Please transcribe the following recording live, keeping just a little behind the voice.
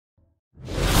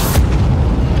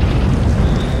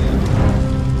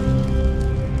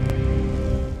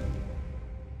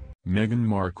Meghan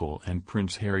Markle and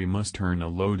Prince Harry must earn a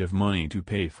load of money to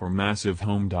pay for massive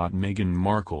home. Meghan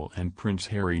Markle and Prince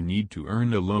Harry need to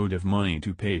earn a load of money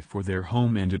to pay for their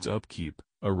home and its upkeep,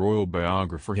 a royal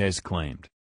biographer has claimed.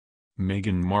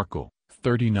 Meghan Markle,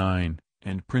 39,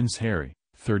 and Prince Harry,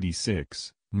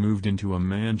 36, moved into a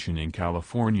mansion in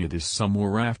California this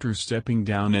summer after stepping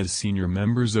down as senior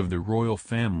members of the royal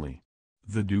family.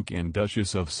 The Duke and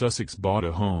Duchess of Sussex bought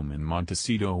a home in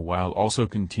Montecito while also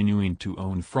continuing to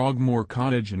own Frogmore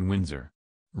Cottage in Windsor.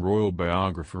 Royal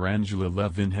biographer Angela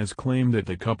Levin has claimed that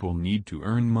the couple need to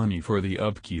earn money for the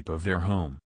upkeep of their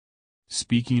home.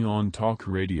 Speaking on talk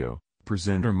radio,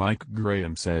 presenter Mike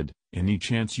Graham said, "Any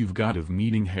chance you've got of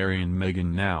meeting Harry and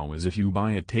Meghan now is if you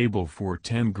buy a table for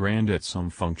 10 grand at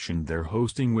some function they're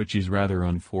hosting, which is rather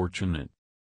unfortunate."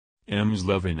 Ms.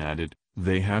 Levin added,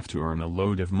 "They have to earn a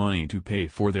load of money to pay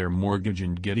for their mortgage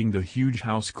and getting the huge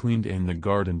house cleaned and the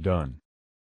garden done.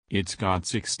 It's got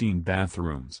 16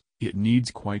 bathrooms, it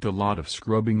needs quite a lot of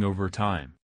scrubbing over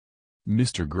time."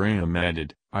 Mr. Graham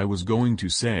added, "I was going to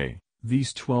say,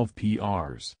 these 12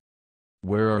 PRs.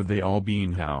 Where are they all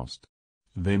being housed?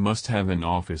 They must have an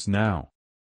office now."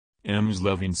 Ms.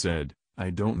 Levin said, "I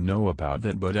don't know about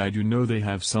that, but I do know they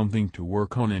have something to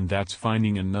work on, and that's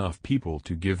finding enough people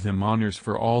to give them honors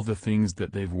for all the things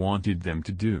that they've wanted them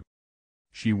to do."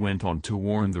 She went on to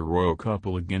warn the royal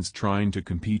couple against trying to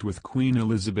compete with Queen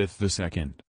Elizabeth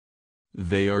II.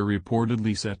 They are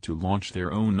reportedly set to launch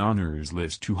their own honors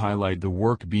list to highlight the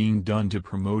work being done to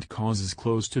promote causes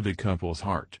close to the couple's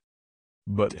heart.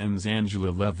 But Ms.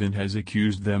 Angela Levin has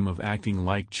accused them of acting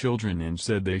like children and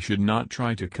said they should not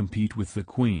try to compete with the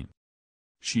Queen.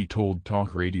 She told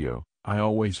Talk Radio, "I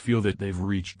always feel that they've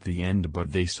reached the end,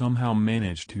 but they somehow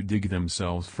manage to dig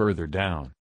themselves further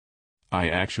down. I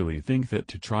actually think that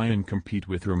to try and compete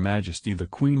with Her Majesty the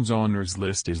Queen's honors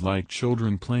list is like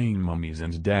children playing mummies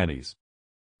and daddies.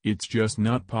 It's just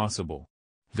not possible.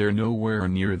 They're nowhere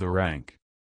near the rank.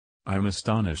 I'm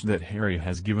astonished that Harry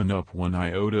has given up one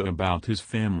iota about his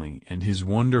family and his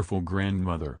wonderful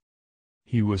grandmother.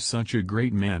 He was such a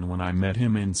great man when I met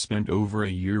him and spent over a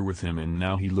year with him, and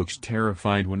now he looks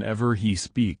terrified whenever he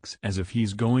speaks, as if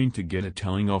he's going to get a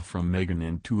telling off from Meghan,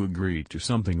 and to agree to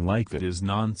something like that is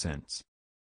nonsense."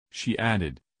 She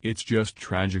added, "It's just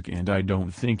tragic, and I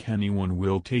don't think anyone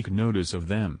will take notice of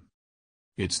them.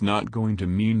 It's not going to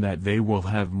mean that they will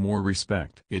have more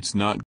respect. It's not